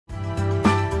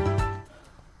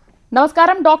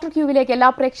നമസ്കാരം ഡോക്ടർ ക്യൂവിലേക്ക് എല്ലാ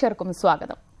പ്രേക്ഷകർക്കും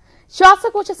സ്വാഗതം.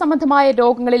 ശ്വാസകോശ സംബന്ധമായ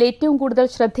രോഗങ്ങളിൽ ഏറ്റവും കൂടുതൽ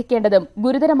ശ്രദ്ധിക്കേണ്ടതും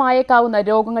ഗുരുതരമായേക്കാവുന്ന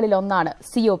രോഗങ്ങളിലൊന്നാണ്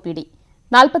COPD.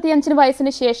 45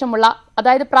 വയസ്സിന് ശേഷമുള്ള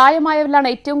അതായത് പ്രായമായവരിലാണ്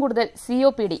ഏറ്റവും കൂടുതൽ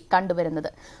COPD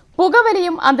കണ്ടുവരുന്നത്.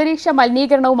 പുകവലിയും അന്തരീക്ഷ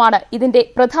മലിനീകരണവുമാണ് ഇതിന്റെ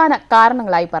പ്രധാന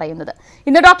കാരണങ്ങളായി പറയുന്നത്.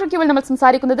 ഇന്ന് ഡോക്ടർ ക്യൂവിൽ നമ്മൾ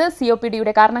സംസാരിക്കുന്നത്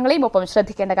COPDയുടെ കാരണങ്ങളെയും ഒപ്പം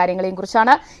ശ്രദ്ധിക്കേണ്ട കാര്യങ്ങളെയും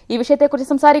കുറിച്ചാണ്. ഈ വിഷയത്തെക്കുറിച്ച്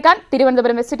സംസാരിക്കാൻ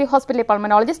തിരുവനന്തപുരം എസ് ഹോസ്പിറ്റലിലെ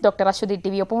പൾമനോളജിസ്റ്റ് ഡോക്ടർ അശ്വതി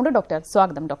TV ഒപ്പമുണ്ട്. ഡോക്ടർ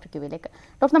സ്വാഗതം ഡോക്ടർ ക്യൂവിലേക്ക്.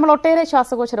 ഡോക്ടർ, നമ്മൾ ഒട്ടേറെ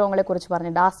ശ്വാസകോശ രോഗങ്ങളെക്കുറിച്ച്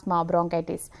പറഞ്ഞിട്ടുണ്ട്, ആസ്മ,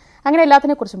 ബ്രോങ്കൈറ്റിസ്, അങ്ങനെ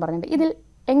എല്ലാത്തിനെക്കുറിച്ചും പറഞ്ഞിട്ടുണ്ട്. ഇതിൽ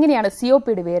എങ്ങനെയാണ്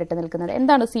COPD വേറിട്ട് നിൽക്കുന്നത്?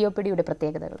 എന്താണ് COPDയുടെ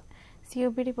പ്രത്യേകതകൾ?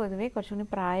 COPD പൊതുവെ കുറച്ചുകൂടി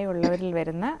പ്രായമുള്ളവരിൽ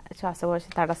വരുന്ന ശ്വാസകോശ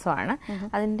തടസ്സമാണ്.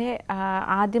 അതിൻ്റെ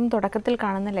ആദ്യം തുടക്കത്തിൽ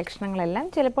കാണുന്ന ലക്ഷണങ്ങളെല്ലാം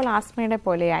ചിലപ്പോൾ ആസ്മയുടെ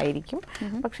പോലെ ആയിരിക്കും.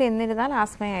 പക്ഷെ എന്നിരുന്നാൽ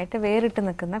ആസ്മയായിട്ട് വേറിട്ട്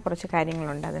നിൽക്കുന്ന കുറച്ച്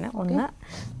കാര്യങ്ങളുണ്ട്. അതിന് ഒന്ന്,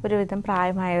 ഒരുവിധം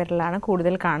പ്രായമായവരിലാണ്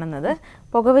കൂടുതൽ കാണുന്നത്,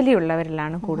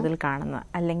 പുകവലിയുള്ളവരിലാണ് കൂടുതൽ കാണുന്നത്,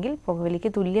 അല്ലെങ്കിൽ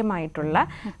പുകവലിക്ക് തുല്യമായിട്ടുള്ള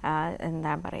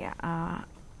എന്താ പറയുക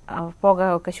പുക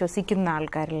ഒക്കെ ശ്വസിക്കുന്ന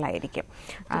ആൾക്കാരിലായിരിക്കും.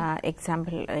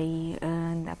 എക്സാമ്പിൾ, ഈ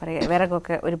എന്താ പറയുക,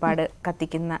 വിറകൊക്കെ ഒരുപാട്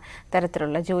കത്തിക്കുന്ന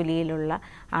തരത്തിലുള്ള ജോലിയിലുള്ള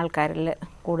ആൾക്കാരിൽ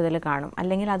കൂടുതൽ കാണും.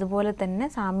 അല്ലെങ്കിൽ അതുപോലെ തന്നെ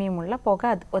സാമ്യമുള്ള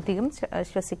പുക അധികം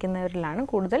ശ്വസിക്കുന്നവരിലാണ്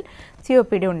കൂടുതൽ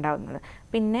COPD ഉണ്ടാകുന്നത്.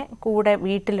 പിന്നെ കൂടെ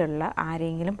വീട്ടിലുള്ള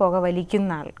ആരെങ്കിലും പുക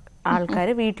വലിക്കുന്ന ആൾക്കാർ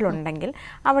വീട്ടിലുണ്ടെങ്കിൽ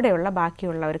അവിടെയുള്ള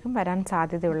ബാക്കിയുള്ളവർക്കും വരാൻ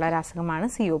സാധ്യതയുള്ള ഒരു അസുഖമാണ്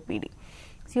COPD.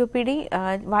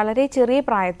 വളരെ ചെറിയ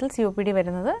പ്രായത്തിൽ COPD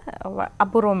വരുന്നത്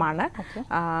അപൂർവമാണ്.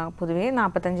 പൊതുവേ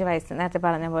 45 വയസ്സ്, നേരത്തെ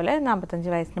പറഞ്ഞ പോലെ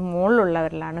 45 വയസ്സിന്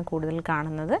മുകളിലുള്ളവരിലാണ് കൂടുതൽ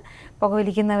കാണുന്നത്.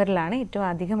 പുകവലിക്കുന്നവരിലാണ് ഏറ്റവും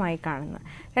അധികമായി കാണുന്നത്.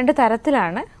 2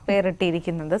 തരത്തിലാണ്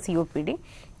വേറിട്ടിരിക്കുന്നത് COPD.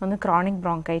 ഒന്ന് ക്രോണിക്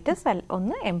ബ്രോങ്കൈറ്റിസ്,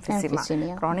 ഒന്ന് എംഫിസിമ.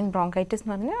 ക്രോണിക് ബ്രോങ്കൈറ്റിസ്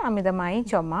എന്ന് പറഞ്ഞാൽ അമിതമായി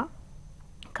ചുമ,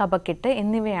 കഫക്കെട്ട്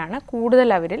എന്നിവയാണ് കൂടുതൽ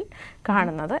അവരിൽ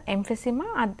കാണുന്നത്. എംഫിസിമ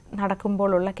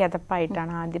നടക്കുമ്പോഴുള്ള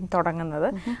കിതപ്പായിട്ടാണ് ആദ്യം തുടങ്ങുന്നത്.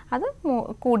 അത്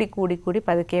കൂടി കൂടി കൂടി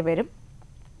പതുക്കെ വരും.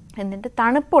 എന്നിട്ട്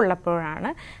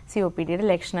തണുപ്പുള്ളപ്പോഴാണ് COPDയുടെ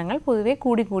ലക്ഷണങ്ങൾ പൊതുവെ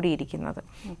കൂടിയിരിക്കുന്നത്.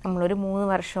 നമ്മളൊരു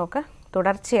 3 വർഷമൊക്കെ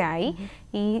തുടർച്ചയായി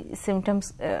ഈ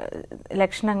സിംറ്റംസ്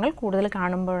ലക്ഷണങ്ങൾ കൂടുതൽ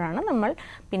കാണുമ്പോഴാണ് നമ്മൾ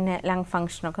പിന്നെ ലങ്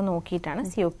ഫംഗ്ഷനൊക്കെ നോക്കിയിട്ടാണ്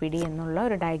COPD എന്നുള്ള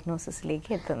ഒരു ഡയഗ്നോസിസിലേക്ക്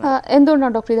എത്തുന്നത്.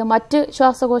 എന്തുകൊണ്ടാണ് ഡോക്ടർ ഇത് മറ്റ്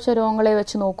ശ്വാസകോശ രോഗങ്ങളെ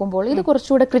വെച്ച് നോക്കുമ്പോൾ ഇത്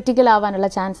കുറച്ചുകൂടെ ക്രിട്ടിക്കൽ ആവാനുള്ള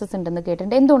ചാൻസസ് ഉണ്ടെന്ന്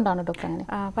കേട്ടിട്ടുണ്ട്? എന്തുകൊണ്ടാണ് ഡോക്ടർ അങ്ങനെ?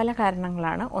 പല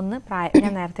കാരണങ്ങളാണ്. ഒന്ന്,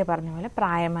 ഞാൻ നേരത്തെ പറഞ്ഞ പോലെ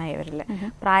പ്രായമായവരിൽ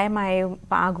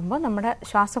ആകുമ്പോൾ നമ്മുടെ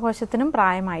ശ്വാസകോശത്തിനും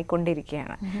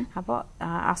പ്രായമായിക്കൊണ്ടിരിക്കുകയാണ്. അപ്പോൾ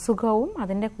അസുഖവും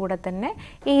അതിൻ്റെ കൂടെ തന്നെ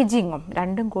ഏജിങ്ങും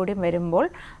രണ്ടും കൂടി വരുമ്പോൾ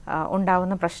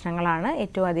ഉണ്ടാവുന്ന പ്രശ്നങ്ങളാണ്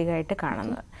ഏറ്റവും അധികമായിട്ട്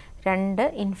കാണുന്നത്. 2,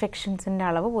 ഇൻഫെക്ഷൻസിൻ്റെ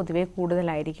അളവ് പൊതുവേ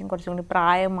കൂടുതലായിരിക്കും. കുറച്ചും കൂടി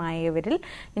പ്രായമായവരിൽ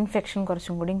ഇൻഫെക്ഷൻ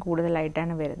കുറച്ചും കൂടി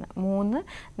കൂടുതലായിട്ടാണ് വരുന്നത്. 3,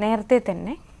 നേരത്തെ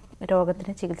തന്നെ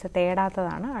രോഗത്തിന് ചികിത്സ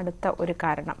തേടാത്തതാണ് അടുത്ത ഒരു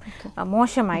കാരണം.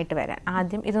 മോശമായിട്ട് വരാൻ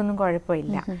ആദ്യം ഇതൊന്നും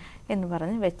കുഴപ്പമില്ല എന്ന്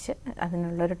പറഞ്ഞ് വെച്ച്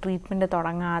അതിനുള്ളൊരു ട്രീറ്റ്മെൻറ്റ്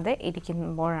തുടങ്ങാതെ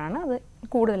ഇരിക്കുമ്പോഴാണ് അത്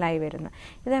കൂടുതലായി വരുന്നത്.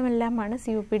 ഇതെല്ലാമാണ്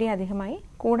COPD അധികമായി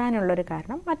കൂടാനുള്ളൊരു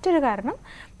കാരണം. മറ്റൊരു കാരണം,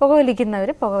 പുകവലിക്കുന്നവർ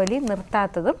പുകവലി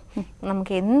നിർത്താത്തതും,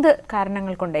 നമുക്ക് എന്ത്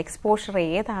കാരണങ്ങൾ കൊണ്ട് എക്സ്പോഷർ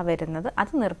ഏതാ വരുന്നത്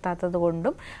അത് നിർത്താത്തത്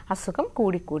കൊണ്ടും അസുഖം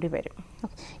കൂടിക്കൂടി വരും.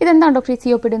 ഇതെന്താണ് ഡോക്ടർ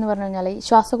COPD എന്ന് പറഞ്ഞു കഴിഞ്ഞാൽ?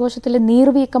 ശ്വാസകോശത്തിലെ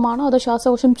നീർവീക്കമാണോ അതോ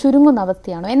ശ്വാസകോശം ചുരുങ്ങുന്ന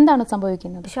അവസ്ഥയാണോ? എന്താണ്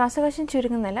സംഭവിക്കുന്നത്? ശ്വാസകോശം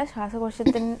ചുരുങ്ങുന്നില്ല.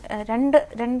 ശ്വാസകോശത്തിന്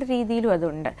രണ്ട് രീതിയിലും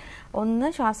അതുണ്ട്. ഒന്ന്,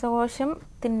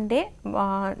 ശ്വാസകോശത്തിൻ്റെ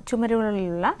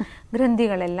ചുമരുകളിലുള്ള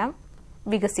ഗ്രന്ഥികളെല്ലാം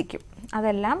വികസിക്കും,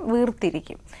 അതെല്ലാം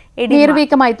വീർത്തിരിക്കും,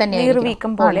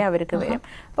 നീർവീക്കം പോലെ അവർക്ക് വരും.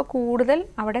 അപ്പോൾ കൂടുതൽ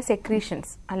അവിടെ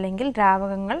സെക്രീഷൻസ് അല്ലെങ്കിൽ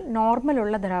ദ്രാവകങ്ങൾ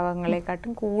നോർമലുള്ള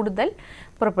ദ്രാവകങ്ങളെക്കാട്ടും കൂടുതൽ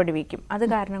പുറപ്പെടുവിക്കും. അത്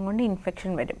കാരണം കൊണ്ട്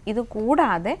ഇൻഫെക്ഷൻ വരും. ഇത്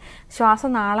കൂടാതെ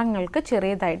ശ്വാസനാളങ്ങൾക്ക്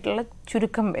ചെറിയതായിട്ടുള്ള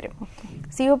ചുരുക്കം വരും.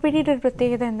 COPDയുടെ ഒരു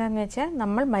പ്രത്യേകത എന്താണെന്ന് വെച്ചാൽ,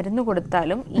 നമ്മൾ മരുന്ന്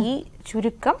കൊടുത്താലും ഈ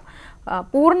ചുരുക്കം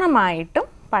പൂർണ്ണമായിട്ടും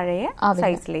പഴയ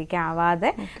സൈസിലേക്ക് ആവാതെ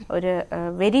ഒരു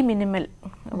വെരി മിനിമൽ,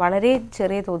 വളരെ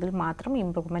ചെറിയ തോതിൽ മാത്രം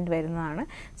ഇംപ്രൂവ്മെന്റ് വരുന്നതാണ്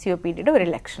COPDയുടെ ഒരു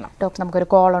ലക്ഷണം. ഡോക്ടർ, നമുക്കൊരു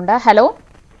കോൾ ഉണ്ട്. ഹലോ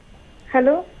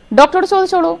ഡോക്ടറോട്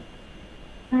ചോദിച്ചോളൂ.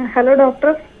 ഹലോ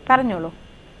ഡോക്ടർ, പറഞ്ഞോളൂ.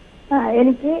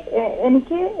 എനിക്ക്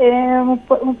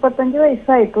 35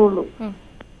 വയസ്സായിട്ടുള്ളൂ.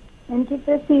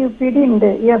 എനിക്കിപ്പോ COPD ഉണ്ട്,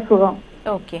 ഈ അസുഖം.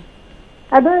 ഓക്കെ,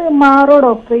 അത് മാറോ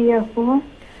ഡോക്ടർ ഈ അസുഖം?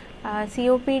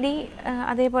 COPD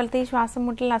അതേപോലത്തെ ഈ ശ്വാസം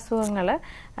മുട്ടൽ അസുഖങ്ങൾ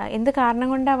എന്ത് കാരണം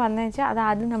കൊണ്ടാണ് വന്നതെന്ന് വെച്ചാൽ അത്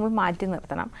ആദ്യം നമ്മൾ മാറ്റി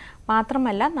നിർത്തണം.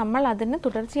 മാത്രമല്ല, നമ്മൾ അതിന്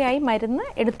തുടർച്ചയായി മരുന്ന്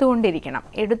എടുത്തുകൊണ്ടിരിക്കണം.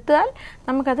 എടുത്താൽ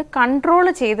നമുക്കത് കൺട്രോൾ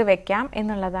ചെയ്ത് വെക്കാം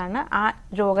എന്നുള്ളതാണ് ആ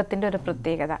രോഗത്തിൻ്റെ ഒരു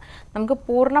പ്രത്യേകത. നമുക്ക്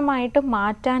പൂർണ്ണമായിട്ട്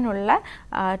മാറ്റാനുള്ള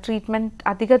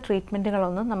അധിക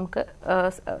ട്രീറ്റ്മെൻറ്റുകളൊന്നും നമുക്ക്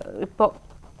ഇപ്പോൾ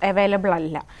അവൈലബിൾ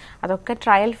അല്ല. അതൊക്കെ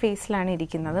ട്രയൽ ഫേസിലാണ്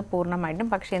ഇരിക്കുന്നത് പൂർണ്ണമായിട്ടും.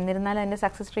 പക്ഷേ എന്നിരുന്നാലും അതിൻ്റെ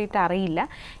സക്സസ് റേറ്റ് അറിയില്ല.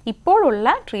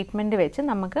 ഇപ്പോഴുള്ള ട്രീറ്റ്മെൻറ്റ് വെച്ച്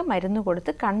നമുക്ക് മരുന്ന്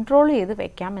കൊടുത്ത് കൺട്രോൾ ചെയ്ത്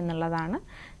വെക്കാം എന്നുള്ളതാണ്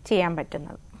ചെയ്യാൻ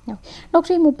പറ്റുന്നത്.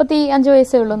 ഡോക്ടർ, ഈ 35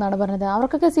 വയസ്സേ ഉള്ളൂ എന്നാണ് പറഞ്ഞത്.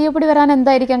 അവർക്കൊക്കെ COPD വരാൻ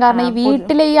എന്തായിരിക്കാം കാരണം? ഈ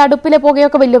വീട്ടിലെ ഈ അടുപ്പിലെ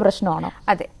പുകയൊക്കെ വലിയ പ്രശ്നമാണോ?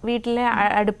 അതെ, വീട്ടിലെ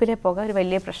അടുപ്പിലെ പുക ഒരു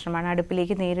വലിയ പ്രശ്നമാണ്.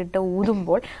 അടുപ്പിലേക്ക് നേരിട്ട്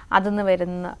ഊതുമ്പോൾ അതിന്ന്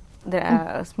വരുന്ന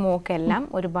സ്മോക്ക് എല്ലാം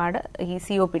ഒരുപാട് ഈ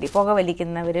COPD പുക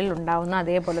വലിക്കുന്നവരിൽ ഉണ്ടാവുന്ന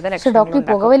അതേപോലത്തെ ലക്ഷണങ്ങൾ.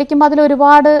 പുക വലിക്കുമ്പോൾ അതിൽ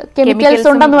ഒരുപാട് കെമിക്കൽസ്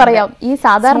ഉണ്ടെന്ന് പറയാം. ഈ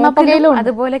സാധാരണ പുകയിലും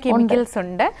അതുപോലെ കെമിക്കൽസ്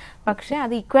ഉണ്ട്. പക്ഷെ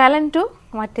അത് ഇക്വാലന്റ് ടു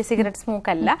മറ്റേ സിഗരറ്റ്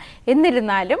സ്മോക്ക് അല്ല.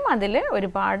 എന്നിരുന്നാലും അതിൽ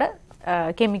ഒരുപാട്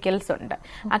കെമിക്കൽസ് ഉണ്ട്.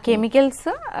 ആ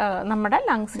കെമിക്കൽസ് നമ്മുടെ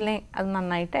ലങ്സിനെ അത്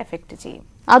നന്നായിട്ട് എഫക്ട് ചെയ്യും.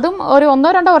 അതും ഒരു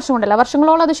 1-2 വർഷം കൊണ്ടല്ല,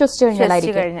 വർഷങ്ങളോളം അത് ശ്വസിച്ചു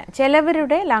കഴിഞ്ഞാൽ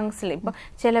ചിലവരുടെ ലങ്സിൽ ഇപ്പൊ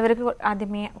ചിലവർക്ക്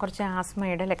ആദ്യമേ കുറച്ച്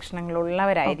ആസ്മയുടെ ലക്ഷണങ്ങൾ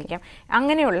ഉള്ളവരായിരിക്കാം.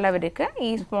 അങ്ങനെയുള്ളവർക്ക് ഈ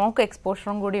സ്മോക്ക്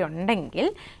എക്സ്പോഷറും കൂടി ഉണ്ടെങ്കിൽ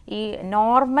ഈ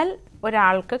നോർമൽ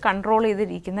ഒരാൾക്ക് കൺട്രോൾ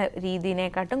ചെയ്തിരിക്കുന്ന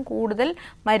രീതിയെക്കാട്ടും കൂടുതൽ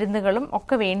മരുന്നുകളും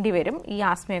ഒക്കെ വേണ്ടിവരും ഈ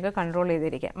ആസ്മയൊക്കെ കൺട്രോൾ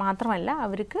ചെയ്തിരിക്കാൻ. മാത്രമല്ല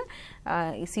അവർക്ക്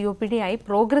COPD ആയി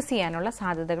പ്രോഗ്രസ് ചെയ്യാനുള്ള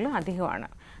സാധ്യതകളും അധികമാണ്.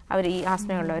 അവർ ഈ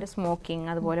ആസ്മയുള്ളവർ സ്മോക്കിംഗ്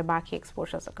അതുപോലെ ബാക്കി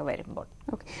എക്സ്പോഷേഴ്സ് ഒക്കെ വരുമ്പോൾ.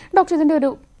 ഡോക്ടർ, ഇതിന്റെ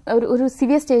ഒരു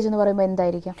സിവിയർ സ്റ്റേജ് എന്ന് പറയുമ്പോൾ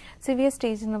എന്തായിരിക്കും? സിവിയർ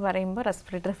സ്റ്റേജ് എന്ന് പറയുമ്പോൾ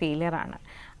റെസ്പിറേറ്ററി ഫെയിലിയർ ആണ്.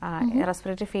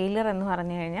 റെസ്പിറേറ്ററി ഫെയിലിയർ എന്ന്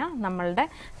പറഞ്ഞു കഴിഞ്ഞാൽ നമ്മളുടെ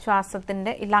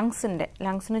ശ്വാസത്തിൻ്റെ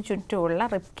ലങ്സിന് ചുറ്റുമുള്ള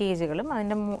റിബ് കേജുകളും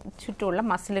അതിൻ്റെ ചുറ്റുമുള്ള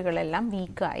മസിലുകളെല്ലാം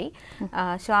വീക്കായി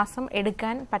ശ്വാസം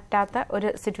എടുക്കാൻ പറ്റാത്ത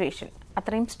ഒരു സിറ്റുവേഷൻ.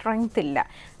 അത്രയും സ്ട്രെങ്ത് ഇല്ല.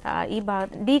 ഈ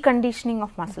ഡീകണ്ടീഷനിങ്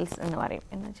ഓഫ് മസിൽസ് എന്ന് പറയും.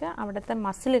 എന്ന് വെച്ചാൽ അവിടുത്തെ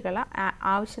മസിലുകൾ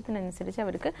ആവശ്യത്തിനനുസരിച്ച്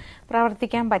അവർക്ക്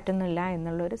പ്രവർത്തിക്കാൻ പറ്റുന്നില്ല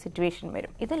എന്നുള്ളൊരു സിറ്റുവേഷൻ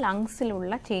വരും. ഇത്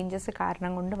ലങ്സിലുള്ള ചേഞ്ചസ്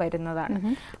കാരണം കൊണ്ട് വരുന്നതാണ്.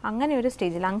 അങ്ങനെ ഒരു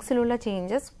സ്റ്റേജ് ലങ്സിലുള്ള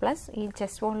ചേഞ്ചസ് പ്ലസ് ഈ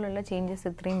ചെസ്റ്റ് വോളിലുള്ള ചേഞ്ചസ്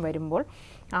ഇത്രയും വരുമ്പോൾ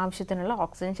ആവശ്യത്തിനുള്ള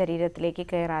ഓക്സിജൻ ശരീരത്തിലേക്ക്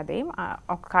കയറാതെയും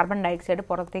കാർബൺ ഡയോക്സൈഡ്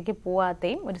പുറത്തേക്ക്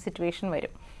പോവാതെയും ഒരു സിറ്റുവേഷൻ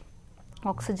വരും.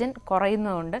 Oxygen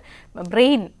കുറയുന്നതുകൊണ്ട്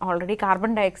brain already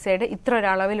carbon dioxide ഇത്ര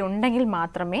ഒരളവിൽ ഉണ്ടെങ്കിൽ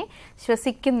മാത്രമേ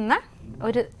ശ്വസിക്കുന്ന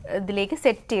ഒരു ഇതിലേക്ക്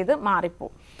സെറ്റ് ചെയ്ത്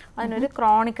മാറിപ്പോവും. അതിനൊരു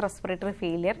ക്രോണിക് റെസ്പിറേറ്ററി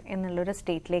ഫെയിലിയർ എന്നുള്ളൊരു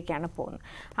സ്റ്റേറ്റിലേക്കാണ് പോകുന്നത്.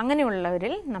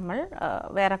 അങ്ങനെയുള്ളവരിൽ നമ്മൾ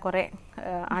വേറെ കുറേ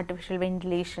ആർട്ടിഫിഷ്യൽ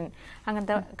വെന്റിലേഷൻ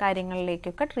അങ്ങനത്തെ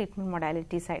കാര്യങ്ങളിലേക്കൊക്കെ ട്രീറ്റ്മെൻറ്റ്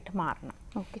മൊഡാലിറ്റീസ് ആയിട്ട് മാറണം.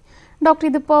 ഓക്കെ ഡോക്ടർ,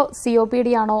 ഇതിപ്പോൾ COPD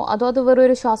ആണോ അതോ അത്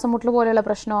വെറൊരു ശ്വാസമുട്ടൽ പോലെയുള്ള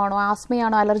പ്രശ്നമാണോ,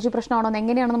 ആസ്മയാണോ, അലർജി പ്രശ്നമാണോ,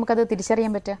 എങ്ങനെയാണ് നമുക്കത്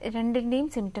തിരിച്ചറിയാൻ പറ്റുക? രണ്ടിൻ്റെയും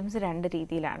സിംറ്റംസ് രണ്ട്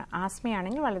രീതിയിലാണ്.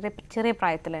 ആസ്മയാണെങ്കിൽ വളരെ ചെറിയ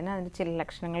പ്രായത്തിൽ തന്നെ അതിൻ്റെ ചില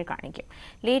ലക്ഷണങ്ങൾ കാണിക്കും.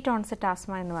 ലേറ്റ് ഓൺസെറ്റ്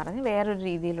ആസ്മ എന്ന് പറഞ്ഞ് വേറൊരു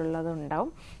രീതിയിലുള്ളത്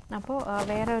ഉണ്ടാവും. അപ്പോൾ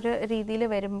വേറെ ഒരു രീതിയിൽ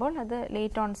വരുമ്പോൾ അത്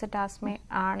ലേറ്റ് ഓൺസെറ്റ് ആസ്മ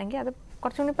ആണെങ്കിൽ അത്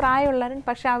കുറച്ചുകൂടി പ്രായമുള്ളവരും,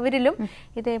 പക്ഷെ അവരിലും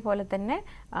ഇതേപോലെ തന്നെ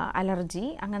അലർജി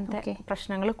അങ്ങനത്തെ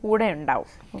പ്രശ്നങ്ങൾ കൂടെ ഉണ്ടാവും.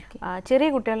 ചെറിയ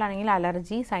കുട്ടികളാണെങ്കിൽ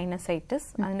അലർജി, സൈനസൈറ്റിസ്,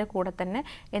 അതിൻ്റെ കൂടെ തന്നെ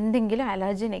എന്തെങ്കിലും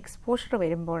അലർജൻ എക്സ്പോഷർ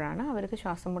വരുമ്പോഴാണ് അവർക്ക്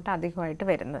ശ്വാസം മുട്ട അധികമായിട്ട്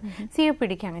വരുന്നത്.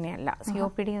 COPDക്ക് അങ്ങനെയല്ല.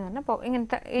 COPD എന്ന് പറഞ്ഞാൽ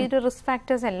ഇങ്ങനത്തെ ഈ ഒരു റിസ്ക്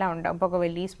ഫാക്ടേഴ്സ് എല്ലാം ഉണ്ടാവും.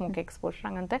 പുകവലി, സ്മോക്ക് എക്സ്പോഷർ,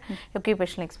 അങ്ങനത്തെ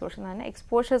ഒക്യുപേഷണൽ എക്സ്പോഷർ എന്ന് പറഞ്ഞാൽ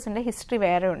എക്സ്പോഷേഴ്സിൻ്റെ ഹിസ്റ്ററി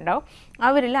വേറെ ഉണ്ടാവും.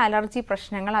 അവരിൽ അലർജി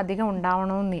പ്രശ്നങ്ങൾ അധികം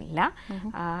ഉണ്ടാവണമെന്നില്ല.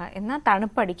 എന്നാൽ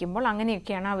തണുപ്പടിക്കുമ്പോൾ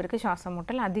അങ്ങനെയൊക്കെയാണ് അവർക്ക് ശ്വാസം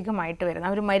മുട്ടൽ അധികമായിട്ട് വരുന്നത്.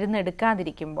 അവർ മരുന്ന്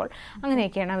എടുക്കാതിരിക്കുമ്പോൾ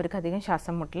അങ്ങനെയൊക്കെയാണ് അവർക്ക് അധികം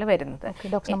ശ്വാസം മുട്ടൽ വരുന്നത്.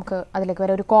 ഡോക്ടർ, നമുക്ക് അതിലേക്ക്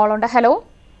വരെ ഒരു കോൾ ഉണ്ട്. ഹലോ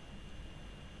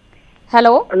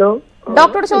ഹലോ ഹലോ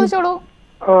ഡോക്ടറോട് ചോദിച്ചോളൂ.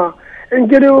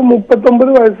 എനിക്കൊരു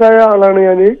 39 വയസ്സായ ആളാണ്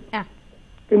ഞാന്.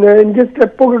 പിന്നെ എനിക്ക്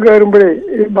സ്റ്റെപ്പൊക്കെ കയറുമ്പോഴേ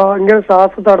ഭയങ്കര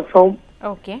ശ്വാസ തടസ്സവും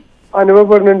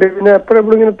അനുഭവപ്പെടുന്നുണ്ട്. പിന്നെ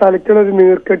എപ്പോഴെപ്പോഴും ഇങ്ങനെ തലയ്ക്കുള്ള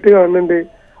നീർക്കെട്ട് കാണുന്നുണ്ട്.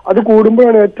 അത്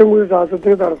കൂടുമ്പോഴാണ് ഏറ്റവും കൂടുതൽ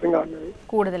ശ്വാസത്തിന് തടസ്സം കാണുന്നത്,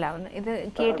 കൂടുതലാവുന്നത്. ഇത്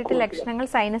കേട്ടിട്ട് ലക്ഷണങ്ങൾ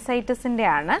സൈനസൈറ്റിസിന്റെ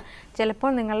ആണ്.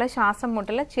 ചിലപ്പോൾ നിങ്ങളുടെ ശ്വാസം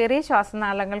മുട്ടൽ ചെറിയ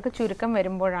ശ്വാസനാളങ്ങൾക്ക് ചുരുക്കം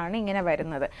വരുമ്പോഴാണ് ഇങ്ങനെ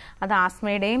വരുന്നത്. അത്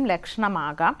ആസ്മയുടെയും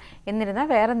ലക്ഷണമാകാം. എന്നിരുന്നാൽ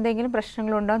വേറെ എന്തെങ്കിലും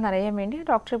പ്രശ്നങ്ങളുണ്ടോ എന്നറിയാൻ വേണ്ടി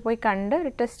ഡോക്ടറെ പോയി കണ്ട്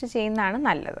ഒരു ടെസ്റ്റ് ചെയ്യുന്നതാണ്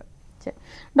നല്ലത്.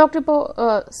 ഡോക്ടർ, ഇപ്പോൾ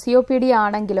COPD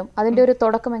ആണെങ്കിലും അതിന്റെ ഒരു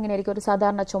തുടക്കം എങ്ങനെയായിരിക്കും? ഒരു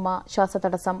സാധാരണ ചുമ,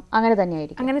 ശ്വാസതടസ്സം അങ്ങനെ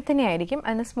തന്നെയായിരിക്കും? അങ്ങനെ തന്നെയായിരിക്കും.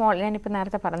 അതിന് ഞാനിപ്പോൾ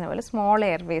നേരത്തെ പറഞ്ഞ പോലെ സ്മോൾ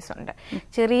എയർവേസ് ഉണ്ട്.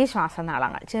 ചെറിയ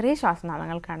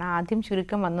ശ്വാസനാളങ്ങൾക്കാണ് ആദ്യം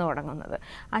ചുരുക്കം വന്നു തുടങ്ങുന്നത്.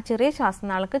 ആ ചെറിയ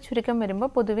ശ്വാസനാളക്ക് ചുരുക്കം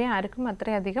വരുമ്പോൾ പൊതുവെ ആർക്കും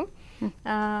അത്രയധികം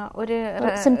ഒരു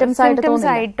സിംറ്റംസ്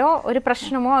ആയിട്ടോ ഒരു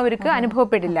പ്രശ്നമോ അവർക്ക്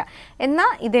അനുഭവപ്പെടില്ല.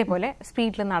 എന്നാൽ ഇതേപോലെ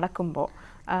സ്പീഡിൽ നടക്കുമ്പോൾ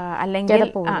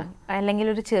അല്ലെങ്കിൽ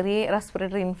ഒരു ചെറിയ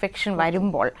റെസ്പിറേറ്ററി ഇൻഫെക്ഷൻ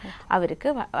വരുമ്പോൾ അവർക്ക്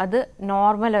അത്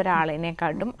നോർമൽ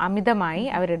ഒരാളിനെക്കാട്ടും അമിതമായി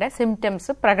അവരുടെ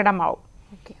സിംറ്റംസ് പ്രകടമാവും.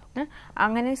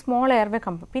 അങ്ങനെ സ്മോൾ എയർവേ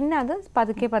പിന്നെ അത്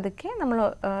പതുക്കെ നമ്മൾ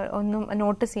ഒന്നും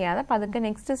നോട്ടീസ് ചെയ്യാതെ പതുക്കെ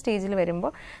നെക്സ്റ്റ് സ്റ്റേജിൽ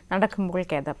വരുമ്പോൾ നടക്കുമ്പോൾ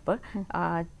കിതപ്പ്,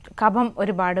 കഫം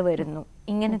ഒരുപാട് വരുന്നു,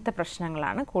 ഇങ്ങനത്തെ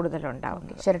പ്രശ്നങ്ങളാണ്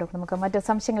കൂടുതലുണ്ടാവുന്നത്. ശരി ഡോക്ടർ, നമുക്ക് മറ്റു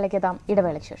സംശയങ്ങളിലേക്ക് എത്താം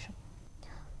ഇടവേളയ്ക്ക് ശേഷം.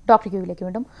 ഡോക്ടർ ക്യൂവിലേക്ക്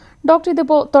വീണ്ടും. ഡോക്ടർ,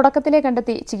 ഇതിപ്പോൾ തുടക്കത്തിലേ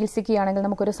കണ്ടെത്തി ചികിത്സിക്കുകയാണെങ്കിൽ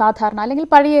നമുക്കൊരു സാധാരണ അല്ലെങ്കിൽ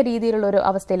പഴയ രീതിയിലുള്ള ഒരു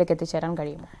അവസ്ഥയിലേക്ക് എത്തിച്ചേരാൻ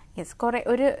കഴിയുമോ? യെസ്, കുറേ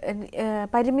ഒരു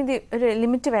പരിമിതി, ഒരു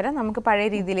ലിമിറ്റ് വരെ നമുക്ക് പഴയ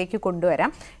രീതിയിലേക്ക്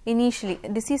കൊണ്ടുവരാം. ഇനീഷ്യലി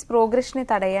ഡിസീസ് പ്രോഗ്രഷനെ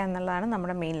തടയുക എന്നുള്ളതാണ്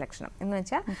നമ്മുടെ മെയിൻ ലക്ഷണം. എന്ന്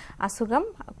വെച്ചാൽ അസുഖം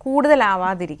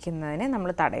കൂടുതലാവാതിരിക്കുന്നതിനെ നമ്മൾ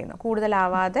തടയുന്നു,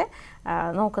 കൂടുതലാവാതെ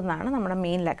നോക്കുന്നതാണ് നമ്മുടെ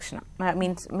മെയിൻ ലക്ഷണം,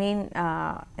 മീൻസ് മെയിൻ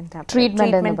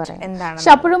ട്രീറ്റ്മെന്റ് എന്താണ്.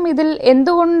 പക്ഷെ അപ്പോഴും ഇതിൽ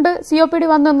എന്തുകൊണ്ട് COPD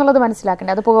വന്നു എന്നുള്ളത്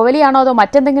മനസ്സിലാക്കണ്ടേ? അത് പുകവലിയാണോ അതോ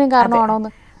മറ്റെന്തെങ്കിലും കാരണമാണോ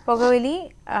എന്ന്? പുകവലി,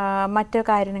 മറ്റു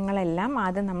കാര്യങ്ങളെല്ലാം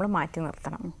ആദ്യം നമ്മൾ മാറ്റി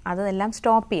നിർത്തണം, അതെല്ലാം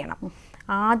സ്റ്റോപ്പ് ചെയ്യണം.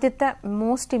 ആദ്യത്തെ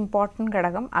മോസ്റ്റ് ഇമ്പോർട്ടൻറ്റ്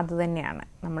ഘടകം അതുതന്നെയാണ്.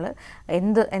 നമ്മൾ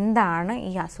എന്താണ്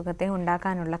ഈ അസുഖത്തെ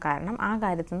ഉണ്ടാക്കാനുള്ള കാരണം, ആ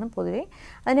കാര്യത്തിൽ നിന്ന് പൊതുവെ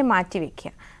അതിനെ മാറ്റി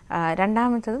വയ്ക്കുക.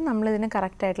 രണ്ടാമത്തത്, നമ്മളിതിന്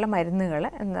കറക്റ്റായിട്ടുള്ള മരുന്നുകൾ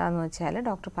എന്താണെന്ന് വെച്ചാൽ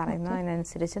ഡോക്ടർ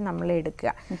പറയുന്നതിനനുസരിച്ച് നമ്മൾ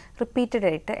എടുക്കുക. റിപ്പീറ്റഡ്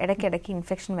ആയിട്ട് ഇടയ്ക്കിടയ്ക്ക്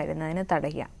ഇൻഫെക്ഷൻ വരുന്നതിന്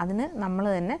തടയുക. അതിന് നമ്മൾ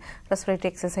തന്നെ റെസ്പിറേറ്ററി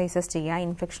എക്സസൈസസ് ചെയ്യുക,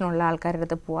 ഇൻഫെക്ഷൻ ഉള്ള ആൾക്കാരുടെ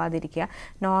അടുത്ത് പോവാതിരിക്കുക,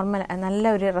 നോർമൽ നല്ല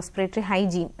ഒരു റെസ്പിറേറ്ററി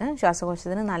ഹൈജീൻ,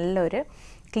 ശ്വാസകോശത്തിന് നല്ലൊരു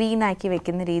ക്ലീൻ ആക്കി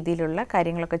വെക്കുന്ന രീതിയിലുള്ള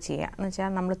കാര്യങ്ങളൊക്കെ ചെയ്യുക. എന്ന് വെച്ചാൽ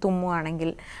നമ്മൾ തുമ്മുകയാണെങ്കിൽ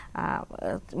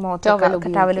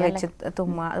ടവൽ വെച്ച്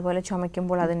തുമ്മുക, അതുപോലെ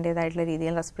ചുമയ്ക്കുമ്പോൾ അതിൻ്റേതായിട്ടുള്ള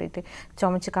രീതിയിൽ റെസ്പിറേറ്ററി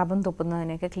ചുമച്ച് കഫം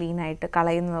തുപ്പുന്നതിനൊക്കെ ക്ലീൻ ആയിട്ട്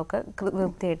കളയുന്നതൊക്കെ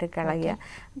വൃത്തിയായിട്ട് കളയുക.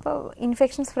 അപ്പോൾ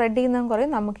ഇൻഫെക്ഷൻ സ്പ്രെഡ് ചെയ്യുന്നതും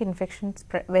കുറയും, നമുക്ക് ഇൻഫെക്ഷൻ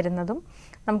വരുന്നതും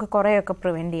നമുക്ക് കുറേയൊക്കെ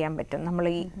പ്രിവെൻറ്റ് ചെയ്യാൻ പറ്റും നമ്മൾ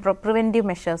ഈ പ്രിവെൻറ്റീവ്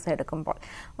മെഷേഴ്സ് എടുക്കുമ്പോൾ.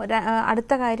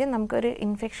 അടുത്ത കാര്യം, നമുക്കൊരു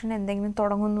ഇൻഫെക്ഷൻ എന്തെങ്കിലും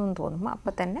തുടങ്ങുന്നു എന്ന് തോന്നുമ്പോൾ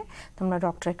അപ്പോൾ തന്നെ നമ്മൾ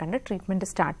ഡോക്ടറെ കണ്ട് ട്രീറ്റ്മെൻറ്റ്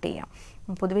സ്റ്റാർട്ട് ചെയ്യാം.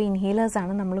 പൊതുവെ ഇൻഹേലേഴ്സ്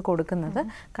ആണ് നമ്മൾ കൊടുക്കുന്നത്.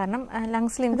 കാരണം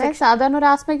ലങ്സിൽ ഇൻഫെക്ഷൻ സാധാരണ ഒരു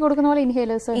ആസ്മയ്ക്ക് കൊടുക്കുന്ന പോലെ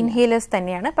ഇൻഹേലേഴ്സ്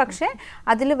തന്നെയാണ്. പക്ഷേ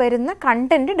അതിൽ വരുന്ന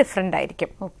കണ്ടന്റ് ഡിഫറെൻ്റ് ആയിരിക്കും.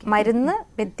 മരുന്ന്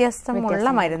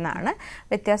വ്യത്യാസമുള്ള മരുന്നാണ്.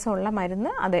 വ്യത്യാസമുള്ള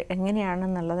മരുന്ന് അത്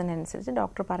എങ്ങനെയാണെന്നുള്ളതിനനുസരിച്ച്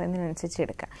ഡോക്ടർ പറയുന്നതിനനുസരിച്ച്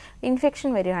എടുക്കുക. ഇൻഫെക്ഷൻ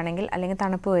വരികയാണെങ്കിൽ അല്ലെങ്കിൽ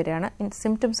തണുപ്പ് വരികയാണ്,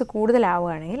 സിംറ്റംസ്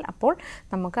കൂടുതലാവുകയാണെങ്കിൽ അപ്പോൾ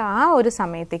നമുക്ക് ആ ഒരു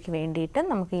സമയത്തേക്ക് വേണ്ടിയിട്ട്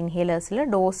നമുക്ക് ഇൻഹേലേഴ്സിൽ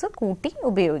ഡോസ് കൂട്ടി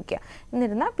ഉപയോഗിക്കുക.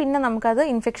 എന്നിരുന്നാൽ പിന്നെ നമുക്കത്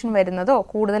ഇൻഫെക്ഷൻ വരുന്നതോ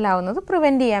കൂടുതലാവുന്നതോ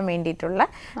പ്രിവെൻറ്റ് ചെയ്യാൻ വേണ്ടിയിട്ടുള്ള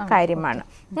കാര്യമാണ്.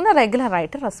 എന്നാൽ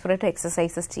റെഗുലറായിട്ട് റെസ്പിറേറ്ററി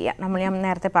എക്സസൈസസ് ചെയ്യുക. ഞാൻ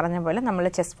നേരത്തെ പറഞ്ഞ പോലെ നമ്മൾ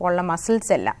ചെസ്റ്റ് പോലുള്ള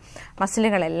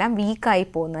മസിലുകളെല്ലാം വീക്കായി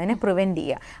പോകുന്നതിനെ പ്രിവെൻറ്റ്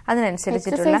ചെയ്യുക.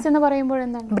 അതിനനുസരിച്ചിട്ടുള്ള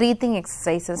ബ്രീത്തിങ്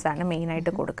എക്സസൈസസ് ആണ്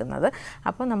മെയിനായിട്ട് കൊടുക്കുന്നത്.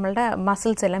 അപ്പോൾ നമ്മളുടെ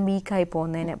മസിൽസ് എല്ലാം വീക്കായി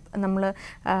പോകുന്നതിന് നമ്മൾ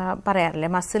പറയാറില്ലേ,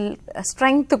 മസിൽ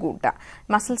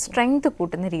സ്ട്രെങ്ത്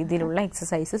കൂട്ടുന്ന രീതിയിലുള്ള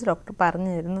എക്സസൈസസ് ഡോക്ടർ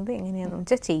പറഞ്ഞു തരുന്നത് എങ്ങനെയാണെന്ന്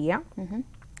വെച്ചാൽ ചെയ്യാം.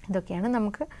 ഇതൊക്കെയാണ്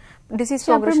നമുക്ക് ഡിസീസ്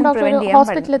പ്രോഗ്രഷൻ പ്രിവെൻറ്റ് ചെയ്യാൻ.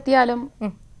 ഹോസ്പിറ്റലെത്തിയാലും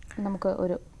നമുക്ക്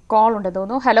ഒരു കോൾ ഉണ്ട്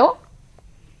തോന്നുന്നു. Hello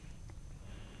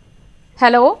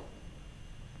hello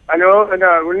hello,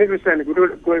 Unnikrishnan,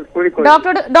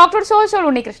 doctor ചോദിച്ചോളൂ.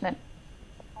 ഉണ്ണികൃഷ്ണൻ,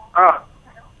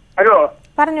 ഹലോ,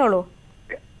 പറഞ്ഞോളൂ.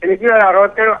 എനിക്ക്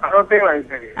 67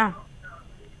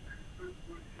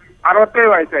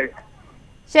 വയസ്സായി.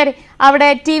 ശരി, അവിടെ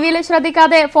ടിവിയിൽ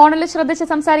ശ്രദ്ധിക്കാതെ ഫോണിൽ ശ്രദ്ധിച്ച്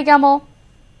സംസാരിക്കാമോ?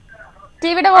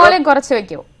 ടിവിയുടെ വോളിയം കുറച്ച്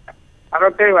വെക്കൂ.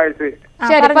 67 വയസ്സ്.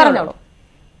 ശരി, പറഞ്ഞോളൂ.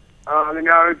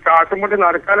 ശ്വാസം മുട്ടി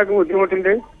നടക്കാനൊക്കെ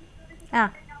ബുദ്ധിമുട്ടുണ്ട്.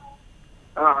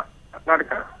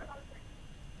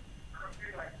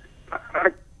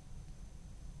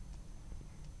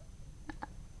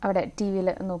 അവിടെ ടിവിയിൽ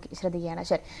നോക്കി ശ്രദ്ധിക്കുകയാണ്.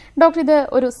 ശരി ഡോക്ടർ, ഇത്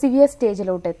ഒരു സിവിയർ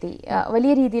സ്റ്റേജിലോട്ട് എത്തി,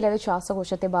 വലിയ രീതിയിൽ അത്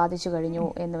ശ്വാസകോശത്തെ ബാധിച്ചു കഴിഞ്ഞു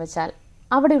എന്ന് വെച്ചാൽ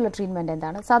അവിടെയുള്ള ട്രീറ്റ്മെന്റ്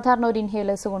എന്താണ്? സാധാരണ ഒരു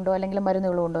ഇൻഹേലേഴ്സ് കൊണ്ടോ അല്ലെങ്കിൽ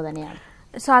മരുന്നുകൾ കൊണ്ടോ തന്നെയാണ്?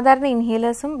 സാധാരണ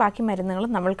ഇൻഹേലേഴ്സും ബാക്കി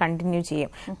മരുന്നുകളും നമ്മൾ കണ്ടിന്യൂ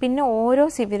ചെയ്യും. പിന്നെ ഓരോ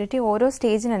സിവിയറിറ്റി, ഓരോ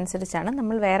സ്റ്റേജിനനുസരിച്ചാണ്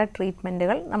നമ്മൾ വേറെ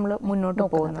ട്രീറ്റ്മെൻറ്റുകൾ നമ്മൾ മുന്നോട്ട്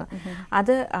പോകുന്നത്.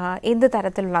 അത് എന്ത്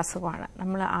തരത്തിലുള്ള അസുഖമാണ്,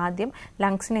 നമ്മൾ ആദ്യം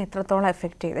ലങ്സിനെ എത്രത്തോളം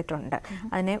എഫക്റ്റ് ചെയ്തിട്ടുണ്ട്,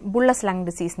 അതിനെ ബുള്ളസ് ലങ്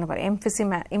ഡിസീസ് എന്ന് പറയും.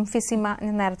 എംഫിസിമ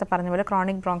ഞാൻ നേരത്തെ പറഞ്ഞ പോലെ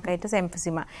ക്രോണിക് ബ്രോങ്കൈറ്റിസ്,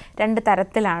 എംഫിസിമ 2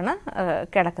 തരത്തിലാണ്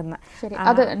കിടക്കുന്നത്.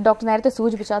 അത് ഡോക്ടർ നേരത്തെ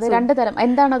സൂചിപ്പിച്ചു. അത് 2 തരം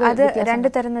എന്താണ്? അത്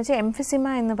 2 തരം എന്ന് വെച്ചാൽ എംഫിസിമ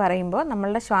എന്ന് പറയുമ്പോൾ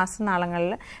നമ്മളുടെ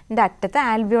ശ്വാസനാളങ്ങളുടെ അറ്റത്ത്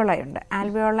ആൽവിയോളൈ ഉണ്ട്.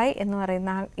 ആൽവിയോളൈ എന്ന്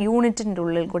പറയുന്ന യൂണിറ്റിൻ്റെ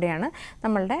ഉള്ളിൽ കൂടെയാണ്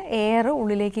നമ്മളുടെ എയർ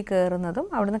ഉള്ളിലേക്ക് കയറുന്നതും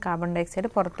അവിടുന്ന് കാർബൺ ഡൈ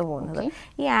ഓക്സൈഡ് പുറത്തു പോകുന്നതും.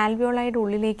 ഈ ആൽവിയോളൈയുടെ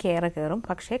ഉള്ളിലേക്ക് എയർ കയറും,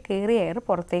 പക്ഷേ കയറിയ എയർ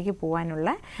പുറത്തേക്ക്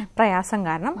പോകാനുള്ള പ്രയാസം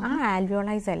കാരണം ആ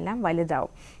ആൽവിയോളൈസ് എല്ലാം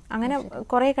വലുതാവും. അങ്ങനെ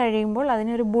കുറേ കഴിയുമ്പോൾ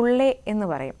അതിനൊരു ബുള്ളെ എന്ന്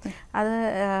പറയും. അത്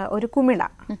ഒരു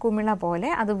കുമിള പോലെ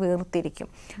അത് വീർത്തിരിക്കും.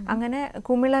 അങ്ങനെ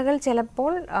കുമിളകൾ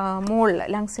ചിലപ്പോൾ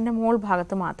ലങ്സിൻ്റെ മോൾ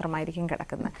ഭാഗത്ത് മാത്രമായിരിക്കും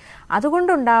കിടക്കുന്നത്.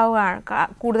 അതുകൊണ്ടുണ്ടാവുക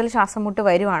കൂടുതൽ ശ്വാസം മുട്ട്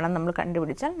വരുവാണെന്ന് നമ്മൾ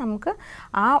കണ്ടുപിടിച്ചാൽ നമുക്ക്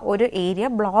ആ ഒരു ഏരിയ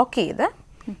ബ്ലോക്ക് ചെയ്ത്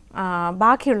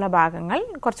ബാക്കിയുള്ള ഭാഗങ്ങൾ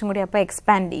കുറച്ചും കൂടി അപ്പോൾ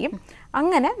എക്സ്പാൻഡ് ചെയ്യും.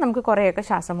 അങ്ങനെ നമുക്ക് കുറേയൊക്കെ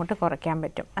ശ്വാസം മുട്ട് കുറയ്ക്കാൻ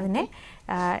പറ്റും. അതിനെ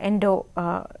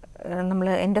നമ്മൾ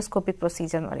എൻഡോസ്കോപ്പി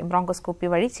പ്രൊസീജിയർ എന്ന് പറയും. ബ്രോങ്കോസ്കോപ്പി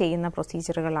വഴി ചെയ്യുന്ന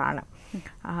പ്രൊസീജിയറുകളാണ്.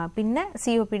 പിന്നെ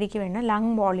COPDക്ക് വേണ്ട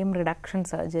ലങ് വോളിയം റിഡക്ഷൻ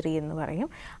സർജറി എന്ന് പറയും.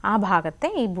 ആ ഭാഗത്തെ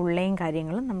ഈ ബുള്ളയും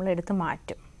കാര്യങ്ങളും നമ്മൾ എടുത്ത്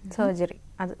മാറ്റും, സർജറി.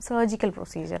 അത് സർജിക്കൽ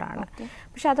പ്രൊസീജിയറാണ്.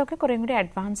 പക്ഷെ അതൊക്കെ കുറേ കൂടി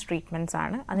അഡ്വാൻസ് ട്രീറ്റ്മെൻറ്റ്സ്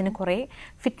ആണ്. അതിന് കുറേ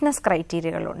ഫിറ്റ്നസ്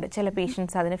ക്രൈറ്റീരിയകളുണ്ട്. ചില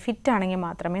പേഷ്യൻസ് അതിന് ഫിറ്റ് ആണെങ്കിൽ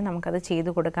മാത്രമേ നമുക്കത്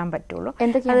ചെയ്തു കൊടുക്കാൻ പറ്റുള്ളൂ.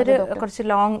 അതൊരു കുറച്ച്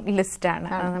ലോങ് ലിസ്റ്റാണ്.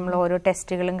 നമ്മൾ ഓരോ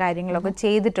ടെസ്റ്റുകളും കാര്യങ്ങളൊക്കെ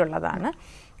ചെയ്തിട്ടുള്ളതാണ്.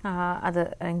 അത്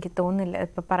എനിക്ക് തോന്നുന്നില്ല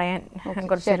ഇപ്പം പറയാൻ,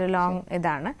 കുറച്ചൊരു ലോങ്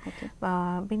ഇതാണ്.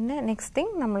 പിന്നെ നെക്സ്റ്റ്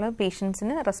തിങ്, നമ്മൾ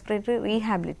പേഷ്യൻസിന് റെസ്പിറേറ്ററി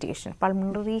റീഹാബിലിറ്റേഷൻ,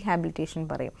 പൾമണറി റീഹാബിലിറ്റേഷൻ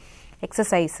പറയും,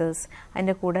 എക്സസൈസസ്,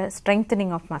 അതിൻ്റെ കൂടെ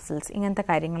സ്ട്രെങ്തനിങ് ഓഫ് മസിൽസ്, ഇങ്ങനത്തെ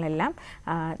കാര്യങ്ങളെല്ലാം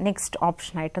നെക്സ്റ്റ്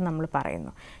ഓപ്ഷനായിട്ട് നമ്മൾ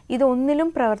പറയുന്നു.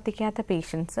 ഇതൊന്നിലും പ്രവർത്തിക്കാത്ത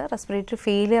പേഷ്യൻസ്, റെസ്പിറേറ്ററി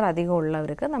ഫെയിലിയർ അധികം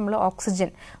ഉള്ളവർക്ക് നമ്മൾ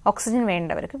ഓക്സിജൻ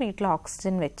വേണ്ടവർക്ക് വീട്ടിൽ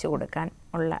ഓക്സിജൻ വെച്ച് കൊടുക്കാൻ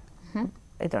ഉള്ള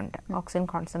ഇതുണ്ട്. ഓക്സിജൻ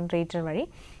കോൺസെൻട്രേറ്റർ വഴി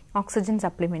ഓക്സിജൻ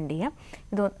സപ്ലിമെൻറ്റ് ചെയ്യാം.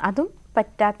 അതും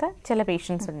പറ്റാത്ത ചില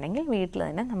പേഷ്യൻസ് ഉണ്ടെങ്കിൽ വീട്ടിൽ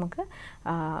തന്നെ നമുക്ക്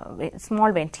സ്മോൾ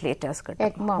വെന്റിലേറ്റേഴ്സ്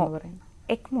കിട്ടും.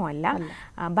 എക്മോ അല്ല,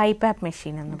 ബൈപാപ്പ്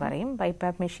മെഷീൻ എന്ന് പറയും.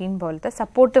 ബൈപാപ്പ് മെഷീൻ പോലത്തെ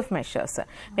സപ്പോർട്ടീവ് മെഷേഴ്സ്.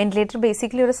 വെന്റിലേറ്റർ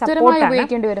ബേസിക്കലി ഒരു സപ്പോർട്ടാണ്.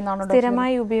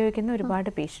 സ്ഥിരമായി ഉപയോഗിക്കുന്ന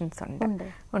ഒരുപാട് പേഷ്യൻസ്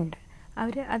ഉണ്ട്.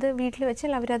 അവർ അത് വീട്ടിൽ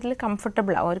വെച്ചാൽ അവരതിൽ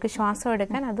കംഫർട്ടബിൾ ആവും. അവർക്ക് ശ്വാസം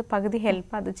എടുക്കാൻ അത് പകുതി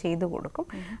ഹെൽപ്പ് അത് ചെയ്തു കൊടുക്കും.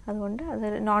 അതുകൊണ്ട് അത്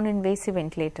നോൺ ഇൻവേസീവ്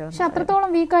വെന്റിലേറ്റർ. പക്ഷെ അത്രത്തോളം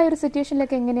വീക്കായ ഒരു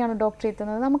സിറ്റുവേഷനിലേക്ക് എങ്ങനെയാണ് ഡോക്ടർ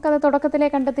എത്തുന്നത്? നമുക്കത് തുടക്കത്തിലെ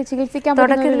കണ്ടെത്തി ചികിത്സിക്കാൻ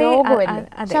പറ്റുന്ന രോഗമല്ലേ?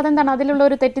 പക്ഷെ അതെന്താണ്, അതിലുള്ള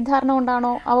ഒരു തെറ്റിദ്ധാരണ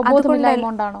കൊണ്ടാണോ, അവബോധമില്ലായ്മ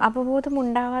കൊണ്ടാണോ? അവബോധം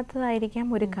ഉണ്ടാവാത്തതായിരിക്കാം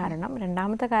ഒരു കാരണം.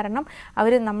 രണ്ടാമത്തെ കാരണം,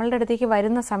 അവർ നമ്മളുടെ അടുത്തേക്ക്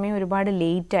വരുന്ന സമയം ഒരുപാട്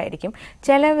ലേറ്റ് ആയിരിക്കും.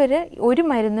 ചിലവർ ഒരു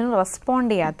മരുന്നിനും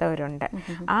റെസ്പോണ്ട് ചെയ്യാത്തവരുണ്ട്.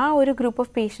 ആ ഒരു ഗ്രൂപ്പ്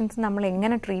ഓഫ് പേഷ്യൻസ് നമ്മൾ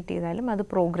എങ്ങനെ ട്രീറ്റ് ചെയ്താലും അത്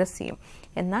പ്രോഗ്രസ് ചെയ്യും.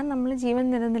 എന്നാൽ നമ്മൾ ജീവൻ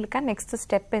നിലനിൽക്കാൻ നെക്സ്റ്റ്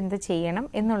സ്റ്റെപ്പ് എന്ത് ചെയ്യണം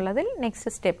എന്നുള്ളതിൽ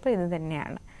നെക്സ്റ്റ് സ്റ്റെപ്പ് ഇത്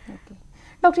തന്നെയാണ്.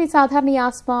 ഡോക്ടർ, ഈ സാധാരണ ഈ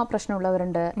ആസ്മ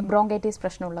പ്രശ്നമുള്ളവരുണ്ട്, ബ്രോങ്കൈറ്റിസ്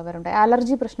പ്രശ്നമുള്ളവരുണ്ട്,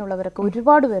 അലർജി പ്രശ്നമുള്ളവരൊക്കെ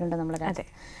ഒരുപാട് പേരുണ്ട് നമ്മുടെ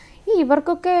രാജ്യത്ത്.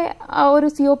 ഇവർക്കൊക്കെ ഒരു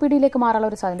COPD-യിലേക്ക് മാറാനുള്ള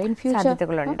ഒരു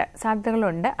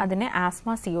സാധ്യതകളുണ്ട്. അതിന്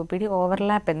ആസ്മ COPD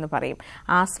ഓവർലാപ്പ് എന്ന് പറയും.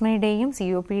 ആസ്മയുടെയും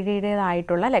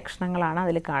COPD-യുടേതായിട്ടുള്ള ലക്ഷണങ്ങളാണ്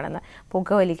അതിൽ കാണുന്നത്.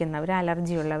 പുകവലിക്കുന്നവർ,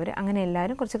 അലർജി ഉള്ളവർ, അങ്ങനെ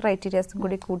എല്ലാവരും കുറച്ച് ക്രൈറ്റീരിയാസും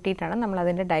കൂടി കൂട്ടിയിട്ടാണ് നമ്മൾ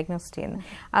അതിൻ്റെ ഡയഗ്നോസ് ചെയ്യുന്നത്.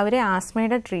 അവരെ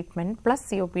ആസ്മയുടെ ട്രീറ്റ്മെൻറ്റ് പ്ലസ്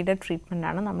COPD ട്രീറ്റ്മെൻ്റ്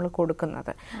ആണ് നമ്മൾ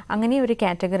കൊടുക്കുന്നത്. അങ്ങനെ ഒരു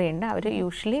കാറ്റഗറി ഉണ്ട്. അവർ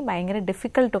യൂഷ്വലി ഭയങ്കര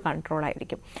ഡിഫിക്കൽട്ട് ടു കൺട്രോൾ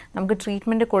ആയിരിക്കും. നമുക്ക്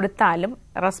ട്രീറ്റ്മെൻറ്റ് കൊടുത്താലും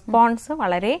റെസ്പോൺസ്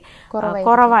വളരെ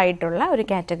കുറവായിട്ടുള്ള ഒരു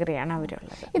കാറ്റഗറി.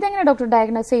 ഇതെങ്ങനെ ഡോക്ടർ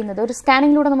ഡയഗ്നോസ് ചെയ്യുന്നത്? ഒരു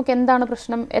സ്കാനിങ്ങിലൂടെ നമുക്ക് എന്താണ്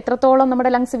പ്രശ്നം, എത്രത്തോളം നമ്മുടെ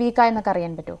ലങ്സ് വീക്കായെന്നൊക്കെ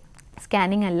അറിയാൻ പറ്റുമോ?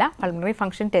 സ്കാനിങ് അല്ല, പൾമണറി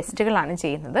ഫംഗ്ഷൻ ടെസ്റ്റുകളാണ്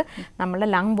ചെയ്യുന്നത്. നമ്മുടെ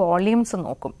ലങ് വോളിയൂംസ്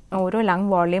നോക്കും. ഓരോ ലങ്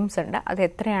വോളിയൂംസ് ഉണ്ട്, അത്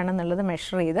എത്രയാണെന്നുള്ളത്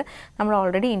മെഷർ ചെയ്ത് നമ്മൾ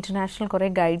ഓൾറെഡി ഇന്റർനാഷണൽ കുറേ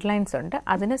ഗൈഡ് ലൈൻസ് ഉണ്ട്.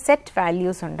 അതിന് സെറ്റ്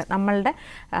വാല്യൂസ് ഉണ്ട്. നമ്മളുടെ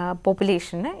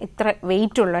പോപ്പുലേഷന് ഇത്ര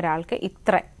വെയിറ്റ് ഉള്ള ഒരാൾക്ക്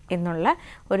ഇത്ര എന്നുള്ള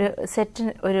ഒരു സെറ്റ്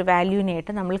ഒരു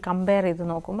വാല്യൂവിനായിട്ട് നമ്മൾ കമ്പയർ ചെയ്ത്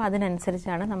നോക്കുമ്പോൾ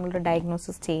അതിനനുസരിച്ചാണ് നമ്മളൊരു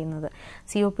ഡയഗ്നോസിസ് ചെയ്യുന്നത്.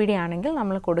 COPD ആണെങ്കിൽ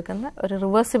നമ്മൾ കൊടുക്കുന്ന ഒരു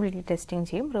റിവേഴ്സിബിലിറ്റി ടെസ്റ്റിംഗ്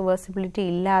ചെയ്യും. റിവേഴ്സിബിലിറ്റി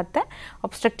ഇല്ലാത്ത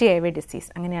ഒബ്സ്ട്രക്റ്റീവ് എയർവേ ഡിസീസ്,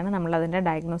 അങ്ങനെയാണ് നമ്മൾ അതിൻ്റെ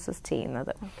ഡയഗ്നോസിസ്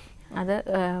ചെയ്യുന്നത്. അത്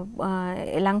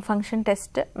ലങ് ഫംഗ്ഷൻ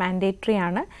ടെസ്റ്റ് മാൻഡേറ്ററി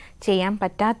ആണ്. ചെയ്യാൻ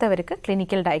പറ്റാത്തവർക്ക്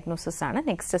ക്ലിനിക്കൽ ഡയഗ്നോസിസ് ആണ്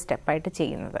നെക്സ്റ്റ് സ്റ്റെപ്പായിട്ട്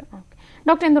ചെയ്യുന്നത്.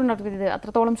 ഡോക്ടർ, എന്തുകൊണ്ട് ഇത്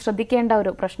അത്രത്തോളം ശ്രദ്ധിക്കേണ്ട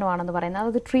ഒരു പ്രശ്നമാണെന്ന് പറയുന്നത്?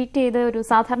 അത് ട്രീറ്റ് ചെയ്ത് ഒരു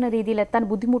സാധാരണ രീതിയിൽ എത്താൻ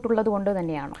ബുദ്ധിമുട്ടുള്ളത് കൊണ്ട്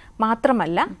തന്നെയാണോ?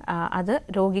 മാത്രമല്ല, അത്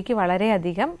രോഗിക്ക്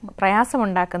വളരെയധികം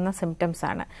പ്രയാസമുണ്ടാക്കുന്ന സിംറ്റംസ്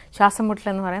ആണ്. ശ്വാസം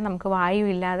മുട്ടലെന്ന് പറയാൻ നമുക്ക് വായു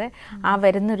ഇല്ലാതെ ആ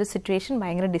വരുന്നൊരു സിറ്റുവേഷൻ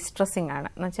ഭയങ്കര ഡിസ്ട്രെസ്സിങ് ആണ്.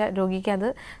 എന്നുവെച്ചാൽ രോഗിക്ക് അത്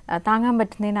താങ്ങാൻ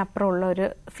പറ്റുന്നതിനപ്പുറമുള്ള ഒരു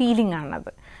ഫീലിംഗ്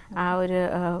ആണത്. ആ ഒരു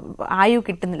ആയു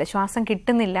കിട്ടുന്നില്ല, ശ്വാസം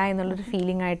കിട്ടുന്നില്ല എന്നുള്ളൊരു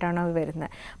ഫീലിംഗ് ആയിട്ടാണ് അത്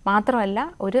വരുന്നത്. മാത്രമല്ല,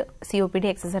 ഒരു COPD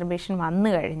എക്സസർബേഷൻ വന്നു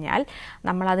കഴിഞ്ഞാൽ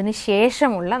നമ്മൾ അതിന്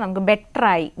ശേഷമുള്ള നമുക്ക്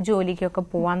ബെറ്ററായി ജോലിക്കൊക്കെ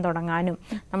പോകാൻ തുടങ്ങാനും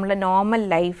നമ്മുടെ നോർമൽ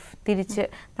ലൈഫ് തിരിച്ച്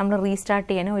നമ്മൾ റീസ്റ്റാർട്ട്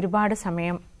ചെയ്യാനും ഒരുപാട്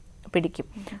സമയം പിടിക്കും.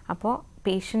 അപ്പോൾ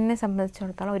പേഷ്യൻറ്റിനെ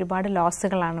സംബന്ധിച്ചിടത്തോളം ഒരുപാട്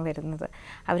ലോസുകളാണ് വരുന്നത്.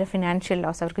 അവരുടെ ഫിനാൻഷ്യൽ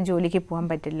ലോസ്, അവർക്ക് ജോലിക്ക് പോകാൻ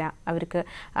പറ്റില്ല, അവർക്ക്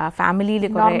ഫാമിലിയിൽ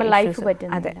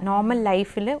നോർമൽ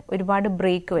ലൈഫിൽ ഒരുപാട്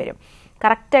ബ്രേക്ക് വരും.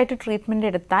 കറക്റ്റായിട്ട് ട്രീറ്റ്മെൻറ്റ്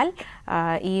എടുത്താൽ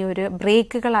ഈ ഒരു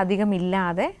ബ്രേക്കുകൾ അധികം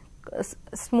ഇല്ലാതെ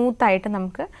സ്മൂത്തായിട്ട്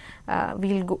നമുക്ക്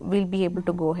will be able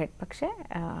to go head. പക്ഷേ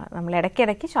നമ്മൾ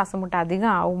ഇടയ്ക്കിടയ്ക്ക് ശ്വാസം മുട്ട അധികം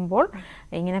ആവുമ്പോൾ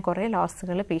ഇങ്ങനെ കുറേ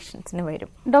ലോസുകൾ പേഷ്യൻസിന് വരും.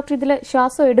 ഡോക്ടർ, ഇതിൽ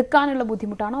ശ്വാസം എടുക്കാനുള്ള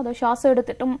ബുദ്ധിമുട്ടാണോ, അതോ ശ്വാസം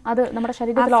എടുത്തിട്ടും അത് നമ്മുടെ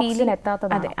ശരീരത്തിൽ ഓക്സിജൻ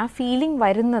എത്താത്തത്? അതെ, ആ ഫീലിംഗ്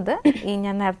വരുന്നത് ഈ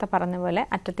ഞാൻ നേരത്തെ പറഞ്ഞ പോലെ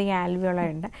അറ്റത്തെ ആൽവിയോള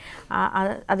ഉണ്ട്,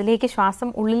 അതിലേക്ക്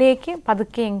ശ്വാസം ഉള്ളിലേക്ക്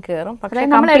പതുക്കെ കയറും.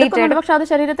 പക്ഷേ അത്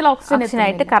ശരീരത്തിൽ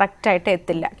ഓക്സിജനായിട്ട് കറക്റ്റായിട്ട്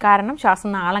എത്തില്ല. കാരണം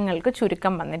ശ്വാസനാളങ്ങൾക്ക്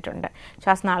ചുരുക്കം വന്നിട്ടുണ്ട്.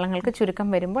 ശ്വാസനാളങ്ങൾക്ക് ചുരുക്കം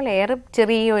വരുമ്പോൾ എയർ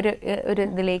ചെറിയൊരു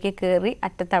ഇതിലേക്ക് കയറി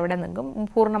അറ്റത്ത് അവിടെ നിൽക്കും,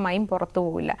 പൂർണ്ണമായും പുറത്തു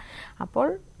പോവില്ല. അപ്പോൾ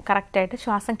കറക്റ്റായിട്ട്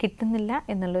ശ്വാസം കിട്ടുന്നില്ല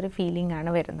എന്നുള്ളൊരു ഫീലിംഗ് ആണ്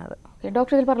വരുന്നത്.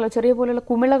 ഡോക്ടർ ഇതിൽ പറഞ്ഞല്ലോ ചെറിയ പോലുള്ള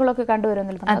കുമിളകളൊക്കെ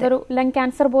കണ്ടുവരുന്നില്ല, അതൊരു ലങ്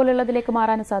ക്യാൻസർ പോലുള്ളതിലേക്ക്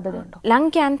മാറാൻ സാധ്യതയുണ്ടോ?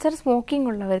 ലങ് ക്യാൻസർ സ്മോക്കിംഗ്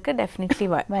ഉള്ളവർക്ക് ഡെഫിനറ്റ്ലി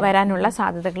വരാനുള്ള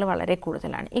സാധ്യതകൾ വളരെ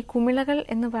കൂടുതലാണ്. ഈ കുമിളകൾ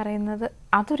എന്ന് പറയുന്നത്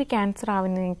അതൊരു ക്യാൻസർ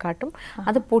ആവുന്നതിനെക്കാട്ടും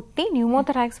അത് പൊട്ടി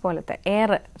ന്യൂമോതൊറാക്സ് പോലത്തെ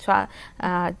എയർ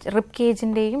റിബ്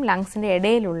കേജിന്റെയും ലങ്സിന്റെ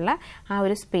ഇടയിലുള്ള ആ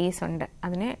ഒരു സ്പേസ് ഉണ്ട്,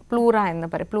 അതിനെ പ്ലൂറ എന്ന്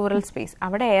പറയും, പ്ലൂറൽ സ്പേസ്.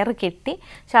 അവിടെ എയർ കെട്ടി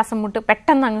ശ്വാസം മുട്ട്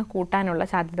പെട്ടെന്ന് അങ്ങ് കൂട്ടാനുള്ള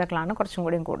സാധ്യതകളാണ് കുറച്ചും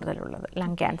കൂടി കൂടുതലുള്ളത്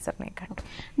ലങ് ക്യാൻസറിനേക്കാട്ടും.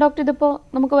 ഡോക്ടർ ഇതിപ്പോ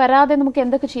നമുക്ക് വരാതെ നമുക്ക്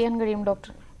എന്തൊക്കെ ചെയ്യാൻ കഴിയും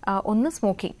ഡോക്ടർ? ഒന്ന്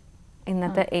സ്മോക്കിംഗ്.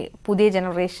 ഇന്നത്തെ പുതിയ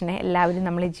ജനറേഷനെ എല്ലാവരും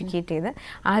നമ്മൾ എഡ്യൂക്കേറ്റ് ചെയ്ത്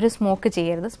ആരും സ്മോക്ക്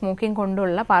ചെയ്യരുത്, സ്മോക്കിംഗ്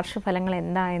കൊണ്ടുള്ള പാർശ്വഫലങ്ങൾ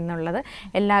എന്താ എന്നുള്ളത്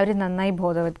എല്ലാവരും നന്നായി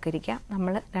ബോധവത്കരിക്കുക.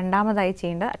 നമ്മൾ രണ്ടാമതായി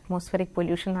ചെയ്യേണ്ടത് അറ്റ്മോസ്ഫിയറിക്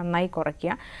പൊല്യൂഷൻ നന്നായി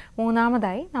കുറയ്ക്കുക.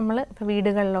 മൂന്നാമതായി നമ്മൾ ഇപ്പോൾ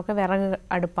വീടുകളിലൊക്കെ വിറക്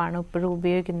അടുപ്പാണ് ഇപ്പോഴും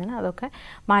ഉപയോഗിക്കുന്നത്, അതൊക്കെ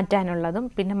മാറ്റാനുള്ളതും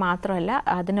പിന്നെ മാത്രമല്ല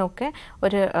അതിനൊക്കെ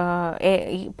ഒരു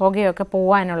ഈ പുകയൊക്കെ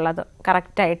പോവാനുള്ളത്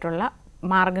കറക്റ്റായിട്ടുള്ള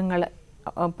മാർഗങ്ങൾ,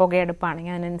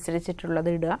 പുകയെടുപ്പാണെങ്കിൽ അതിനനുസരിച്ചിട്ടുള്ളത്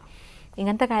ഇടുക.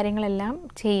 ഇങ്ങനത്തെ കാര്യങ്ങളെല്ലാം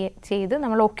ചെയ്ത്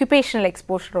നമ്മൾ ഒക്യുപ്പേഷണൽ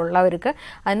എക്സ്പോഷർ ഉള്ളവർക്ക്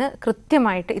അതിന്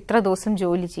കൃത്യമായിട്ട് ഇത്ര ദിവസം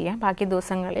ജോലി ചെയ്യാം, ബാക്കി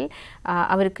ദിവസങ്ങളിൽ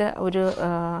അവർക്ക് ഒരു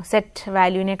സെറ്റ്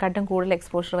വാല്യൂവിനെക്കാട്ടും കൂടുതൽ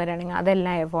എക്സ്പോഷർ വരികയാണെങ്കിൽ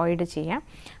അതെല്ലാം അവോയ്ഡ് ചെയ്യാം.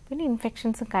 പിന്നെ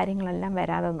ഇൻഫെക്ഷൻസും കാര്യങ്ങളെല്ലാം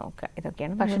വരാതെ നോക്കുക.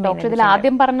 ഇതൊക്കെയാണ്. പക്ഷേ ഡോക്ടർ ഇതിൽ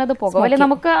ആദ്യം പറഞ്ഞത് പുകവലി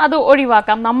നമുക്ക് അത്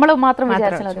ഒഴിവാക്കാം, നമ്മൾ മാത്രം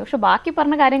വിചാരിച്ചാൽ മതി. പക്ഷെ ബാക്കി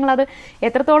പറഞ്ഞ കാര്യങ്ങൾ അത്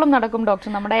എത്രത്തോളം നടക്കും ഡോക്ടർ?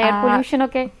 നമ്മുടെ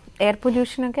എയർ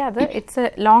പൊല്യൂഷനൊക്കെ അത് ഇറ്റ്സ് എ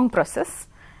ലോങ് പ്രോസസ്.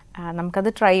 നമുക്കത്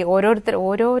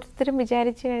ഓരോരുത്തരും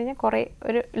വിചാരിച്ചു കഴിഞ്ഞാൽ കുറേ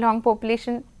ഒരു ലോങ്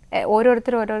പോപ്പുലേഷൻ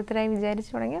ഓരോരുത്തരായി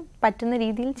വിചാരിച്ചു തുടങ്ങിയാൽ പറ്റുന്ന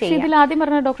രീതിയിൽ ചെയ്യാം. ഇതിൽ ആദ്യം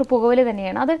പറഞ്ഞ ഡോക്ടർ പുകവലി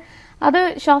തന്നെയാണ്. അത്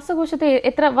ശ്വാസകോശത്തെ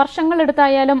എത്ര വർഷങ്ങൾ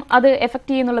എടുത്തായാലും അത്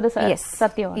എഫക്ട് ചെയ്യുന്നുള്ളത്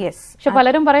സത്യമാണ്. പക്ഷെ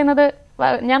പലരും പറയുന്നത്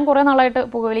ഞാൻ കുറെ നാളായിട്ട്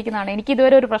പുകവലിക്കുന്നതാണ്, എനിക്ക്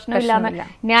ഇതുവരെ ഒരു പ്രശ്നമില്ലാന്ന്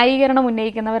ന്യായീകരണം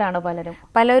ഉന്നയിക്കുന്നവരാണ്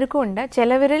പലർക്കും ഉണ്ട്.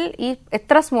 ചിലവരിൽ ഈ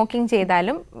എത്ര സ്മോക്കിംഗ്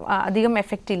ചെയ്താലും അധികം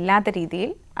എഫക്റ്റ് ഇല്ലാത്ത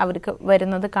രീതിയിൽ അവർക്ക്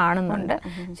വരുന്നത് കാണുന്നുണ്ട്.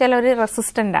 ചിലവർ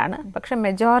റെസിസ്റ്റന്റ് ആണ്, പക്ഷെ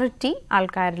മെജോറിറ്റി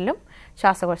ആൾക്കാരിലും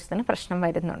ശ്വാസകോശത്തിന് പ്രശ്നം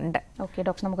വരുന്നുണ്ട്. ഓക്കെ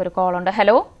ഡോക്ടർ, നമുക്കൊരു കോൾ ഉണ്ട്.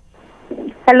 ഹലോ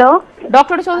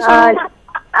ഡോക്ടറോട് ചോദിച്ചു.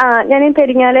 ഞാൻ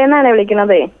പെരിങ്ങാലയെന്നാണ്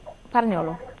വിളിക്കുന്നത്.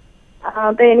 പറഞ്ഞോളൂ.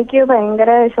 അപ്പൊ എനിക്ക്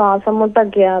ഭയങ്കര ശ്വാസം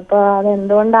മുട്ടൊക്കെയാ, അപ്പൊ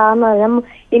അതെന്തുകൊണ്ടാന്ന് ഞാൻ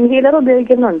ഇൻഹീലർ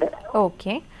ഉപയോഗിക്കുന്നുണ്ട്.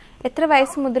 ഓക്കെ, എത്ര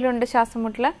വയസ്സ് മുതലുണ്ട് ശ്വാസം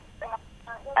മുട്ടല്?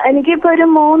 എനിക്കിപ്പോ ഒരു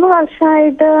 3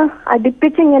 വർഷമായിട്ട്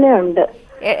അടുപ്പിച്ച് ഇങ്ങനെയുണ്ട്.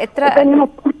 എത്ര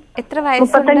വയസ്സ്?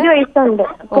 35 വയസ്സുണ്ട്.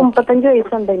 35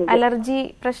 വയസ്സുണ്ട്. അലർജി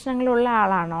പ്രശ്നങ്ങളുള്ള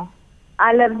ആളാണോ?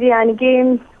 അലർജി, എനിക്ക്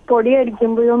പൊടി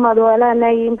അടിക്കുമ്പോഴും അതുപോലെ തന്നെ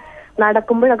ഈ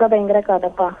നടക്കുമ്പോഴൊക്കെ ഭയങ്കര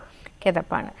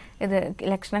കിതപ്പാണ്. ഇത്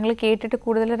ലക്ഷണങ്ങൾ കേട്ടിട്ട്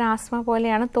കൂടുതലൊരു ആസ്മ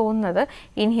പോലെയാണ് തോന്നുന്നത്.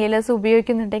 ഇൻഹേലേഴ്സ്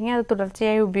ഉപയോഗിക്കുന്നുണ്ടെങ്കിൽ അത്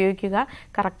തുടർച്ചയായി ഉപയോഗിക്കുക.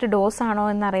 കറക്റ്റ് ഡോസ് ആണോ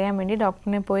എന്നറിയാൻ വേണ്ടി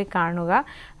ഡോക്ടറിനെ പോയി കാണുക.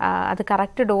 അത്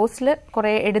കറക്റ്റ് ഡോസിൽ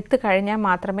കുറേ എടുത്തു കഴിഞ്ഞാൽ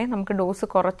മാത്രമേ നമുക്ക് ഡോസ്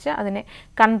കുറച്ച് അതിനെ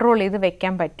കൺട്രോൾ ചെയ്ത്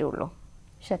വെക്കാൻ പറ്റുള്ളൂ.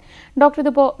 ശരി ഡോക്ടർ,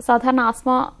 ഇതിപ്പോ സാധാരണ ആസ്മ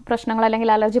പ്രശ്നങ്ങൾ അല്ലെങ്കിൽ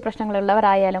അലർജി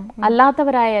പ്രശ്നങ്ങളുള്ളവരായാലും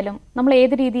അല്ലാത്തവരായാലും നമ്മൾ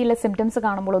ഏത് രീതിയിലുള്ള സിംറ്റംസ്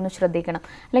കാണുമ്പോൾ ഒന്ന് ശ്രദ്ധിക്കണം,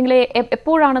 അല്ലെങ്കിൽ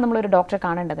എപ്പോഴാണ് നമ്മളൊരു ഡോക്ടറെ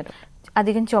കാണേണ്ടത്?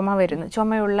 അധികം ചുമ വരുന്നു,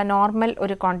 ചുമയുള്ള നോർമൽ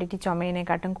ഒരു ക്വാണ്ടിറ്റി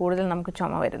ചുമയിനെക്കാട്ടും കൂടുതൽ നമുക്ക്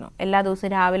ചുമ വരുന്നു. എല്ലാ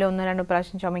ദിവസവും രാവിലെ 1-2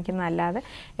 പ്രാവശ്യം ചുമയ്ക്കുന്നതല്ലാതെ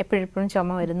എപ്പോഴെപ്പോഴും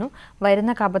ചുമ വരുന്നു.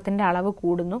 വരുന്ന കഫത്തിന്റെ അളവ്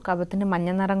കൂടുന്നു, കഫത്തിന്റെ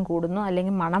മഞ്ഞനിറം കൂടുന്നു,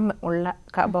 അല്ലെങ്കിൽ മണം ഉള്ള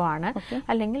കഫമാണ്,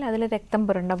 അല്ലെങ്കിൽ അതിൽ രക്തം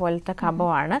പുരണ്ട പോലത്തെ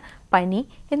കഫമാണ്, പനി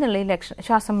എന്നുള്ള ഈ ലക്ഷണം,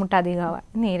 ശ്വാസം മുട്ട അധികമാവുക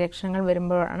എന്നീ ലക്ഷണങ്ങൾ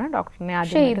വരുമ്പോഴാണ് ഡോക്ടറിനെ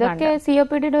ആദ്യം. ഇതൊക്കെ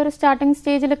COPD ഒരു സ്റ്റാർട്ടിംഗ്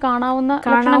സ്റ്റേജിൽ കാണാവുന്ന,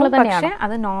 പക്ഷേ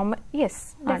അത് നോർമൽ, യെസ്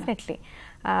ഡെഫിനറ്റ്ലി.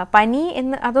 പനി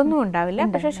എന്ന് അതൊന്നും ഉണ്ടാവില്ല,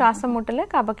 പക്ഷെ ശ്വാസം മുട്ടല്,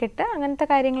 കഫക്കെട്ട് അങ്ങനത്തെ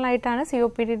കാര്യങ്ങളായിട്ടാണ്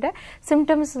COPD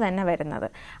സിംറ്റംസ് തന്നെ വരുന്നത്.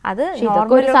 അത്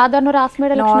സാധാരണ ഒരു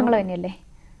ആസ്മയുടെ ലക്ഷണങ്ങൾ തന്നെയല്ലേ?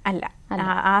 അല്ല,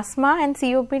 ആസ്മ ആൻഡ്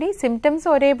COPD സിംറ്റംസ്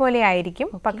ഒരേപോലെ ആയിരിക്കും,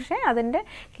 പക്ഷെ അതിന്റെ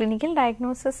ക്ലിനിക്കൽ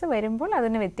ഡയഗ്നോസിസ് വരുമ്പോൾ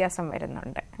അതിന് വ്യത്യാസം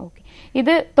വരുന്നുണ്ട്. ഓക്കെ,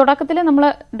 ഇത് തുടക്കത്തിൽ നമ്മൾ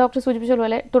ഡോക്ടർ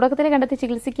സൂചിപ്പിച്ചതുപോലെ തുടക്കത്തിൽ കണ്ടെത്തി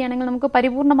ചികിത്സിക്കുകയാണെങ്കിൽ നമുക്ക്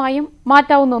പരിപൂർണമായും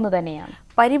മാറ്റാവുന്ന ഒന്ന് തന്നെയാണ്.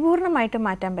 പരിപൂർണമായിട്ട്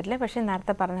മാറ്റാൻ പറ്റില്ല, പക്ഷെ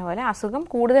നേരത്തെ പറഞ്ഞ പോലെ അസുഖം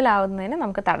കൂടുതലാവുന്നതിന്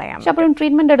നമുക്ക് തടയാം. പക്ഷെ അപ്പോഴും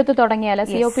ട്രീറ്റ്മെന്റ് എടുത്ത് തുടങ്ങിയാൽ,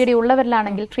 COPD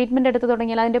ഉള്ളവരിലാണെങ്കിൽ ട്രീറ്റ്മെന്റ് എടുത്ത്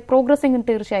തുടങ്ങിയാൽ അതിന്റെ പ്രോഗ്രസിംഗ്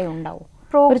തീർച്ചയായും ഉണ്ടാവും,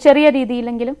 ഒരു ചെറിയ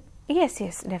രീതിയിലെങ്കിലും.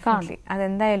 യെസ് ഡെഫിനറ്റ്ലി,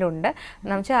 അതെന്തായാലും ഉണ്ട്.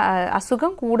 എന്നുവെച്ചാൽ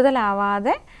അസുഖം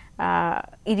കൂടുതലാവാതെ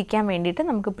ഇരിക്കാൻ വേണ്ടിയിട്ട്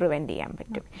നമുക്ക് പ്രിവെന്റ് ചെയ്യാൻ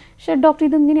പറ്റും. പക്ഷെ ഡോക്ടർ,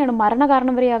 ഇത് ഇങ്ങനെയാണ്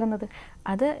മരണകാരണം വരെയാകുന്നത്?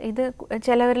 ഇത്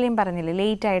ചിലവരിലേയും പറഞ്ഞില്ലേ,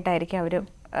 ലേറ്റ് ആയിട്ടായിരിക്കും അവർ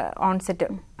ഓൺസെറ്റ്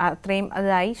അത്രയും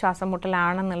അതായി ശ്വാസം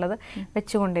മുട്ടലാണെന്നുള്ളത്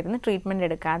വെച്ചുകൊണ്ടിരുന്ന് ട്രീറ്റ്മെൻറ്റ്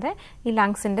എടുക്കാതെ ഈ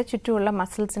ലങ്സിൻ്റെ ചുറ്റുമുള്ള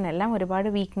മസിൽസിനെല്ലാം ഒരുപാട്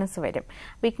വീക്ക്നെസ്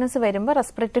വരുമ്പോൾ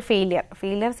റെസ്പിറേറ്ററി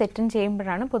ഫെയിലിയർ സെറ്റിൻ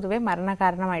ചെയ്യുമ്പോഴാണ് പൊതുവെ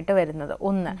മരണകാരണമായിട്ട് വരുന്നത്.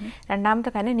 ഒന്ന്.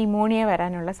 രണ്ടാമത്തെ കാര്യം ന്യൂമോണിയ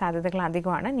വരാനുള്ള സാധ്യതകൾ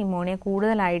അധികമാണ്. ന്യൂമോണിയ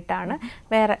കൂടുതലായിട്ടാണ്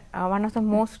വേറെ one of the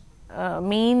most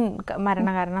main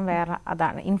മരണകാരണം വേറെ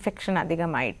അതാണ്, ഇൻഫെക്ഷൻ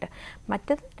അധികമായിട്ട്.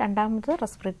 രണ്ടാമത്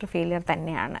റെസ്പിറേറ്ററി ഫെയിലിയർ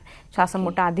തന്നെയാണ്. ശ്വാസം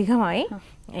മുട്ട അധികമായി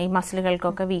ഈ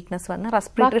മസിലുകൾക്കൊക്കെ വീക്ക്നെസ് വന്ന്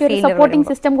റെസ്പിറേറ്ററി സപ്പോർട്ടിംഗ്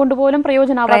സിസ്റ്റം കൊണ്ടുപോലും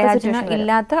പ്രയോജനം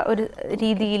ഇല്ലാത്ത ഒരു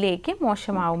രീതിയിലേക്ക്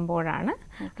മോശമാവുമ്പോഴാണ്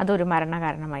അതൊരു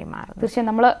മരണകാരണമായി മാറുന്നത്. തീർച്ചയായും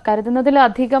നമ്മൾ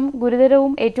കരുതുന്നതിലധികം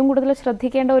ഗുരുതരവും ഏറ്റവും കൂടുതൽ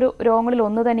ശ്രദ്ധിക്കേണ്ട ഒരു രോഗങ്ങളിൽ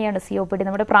ഒന്ന് തന്നെയാണ് COPD.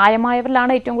 നമ്മുടെ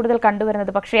പ്രായമായവരിലാണ് ഏറ്റവും കൂടുതൽ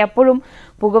കണ്ടുവരുന്നത്. പക്ഷേ എപ്പോഴും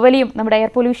പുകവലിയും നമ്മുടെ എയർ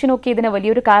പൊല്യൂഷനും ഒക്കെ ഇതിന്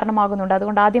വലിയൊരു കാരണമാകുന്നുണ്ട്.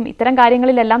 അതുകൊണ്ട് ആദ്യം ഇത്തരം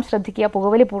കാര്യങ്ങളിലെല്ലാം ശ്രദ്ധിക്കുക,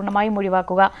 പുകവലി പൂർണ്ണമായും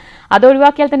ഒഴിവാക്കുക. അത്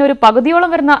ഒഴിവാക്കിയാൽ തന്നെ ഒരു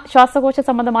പകുതിയോളം വരുന്ന ശ്വാസകോശ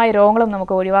സംബന്ധമായ രോഗങ്ങളും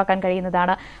നമുക്ക് ഒഴിവാക്കാൻ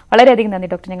കഴിയുന്നതാണ്. വളരെയധികം നന്ദി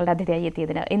ഡോക്ടർ, ഞങ്ങളുടെ അതിഥിയായി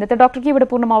എത്തിയതിന്. ഇന്നത്തെ ഡോക്ടർക്ക് ഇവിടെ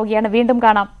പൂർണ്ണമാവുകയാണ്. വീണ്ടും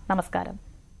കാണാം. നമസ്കാരം.